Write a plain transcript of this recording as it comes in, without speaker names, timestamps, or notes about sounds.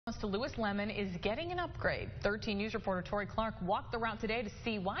To Lewis Lemon is getting an upgrade. 13 News reporter Tori Clark walked the route today to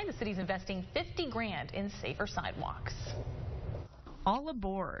see why the city's investing $50 grand in safer sidewalks. All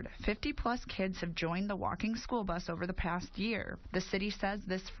aboard. 50-plus kids have joined the walking school bus over the past year. The city says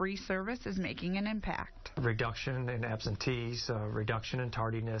this free service is making an impact. Reduction in absentees, reduction in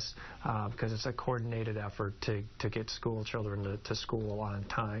tardiness, because it's a coordinated effort to get school children to school on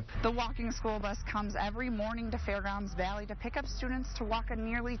time. The walking school bus comes every morning to Fairgrounds Valley to pick up students to walk a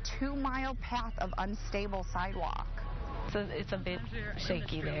nearly 2-mile path of unstable sidewalk. So it's a bit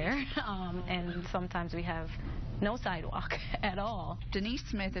shaky there, and sometimes we have no sidewalk at all. Denise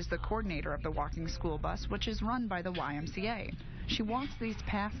Smith is the coordinator of the walking school bus, which is run by the YMCA. She walks these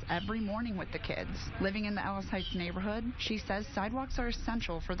paths every morning with the kids. Living in the Ellis Heights neighborhood, she says sidewalks are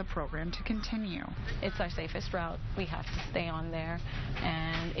essential for the program to continue. It's our safest route. We have to stay on there,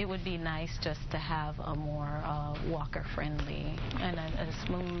 and it would be nice just to have a more walker-friendly and a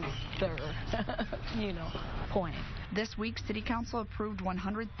smoother, point. This week, City Council approved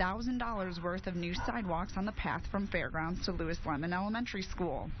 $100,000 worth of new sidewalks on the path from Fairgrounds to Lewis Lemon Elementary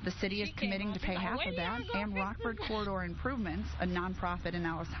School. The city is committing to pay half of that, and Rockford Corridor Improvement, a nonprofit in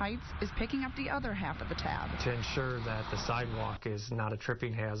Ellis Heights, is picking up the other half of the tab. To ensure that the sidewalk is not a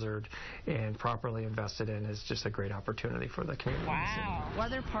tripping hazard and properly invested in is just a great opportunity for the community. Wow.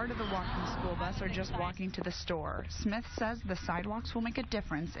 Whether part of the walking school bus or just walking to the store, Smith says the sidewalks will make a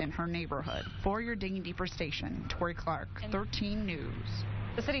difference in her neighborhood. For your Digging Deeper station, Tori Clark, 13 News.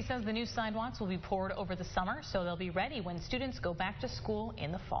 The city says the new sidewalks will be poured over the summer, so they'll be ready when students go back to school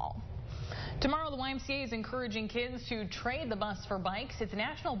in the fall. Tomorrow, the YMCA is encouraging kids to trade the bus for bikes. It's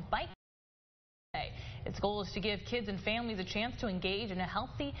National Bike Day. Its goal is to give kids and families a chance to engage in a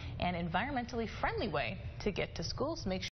healthy and environmentally friendly way to get to school. So make sure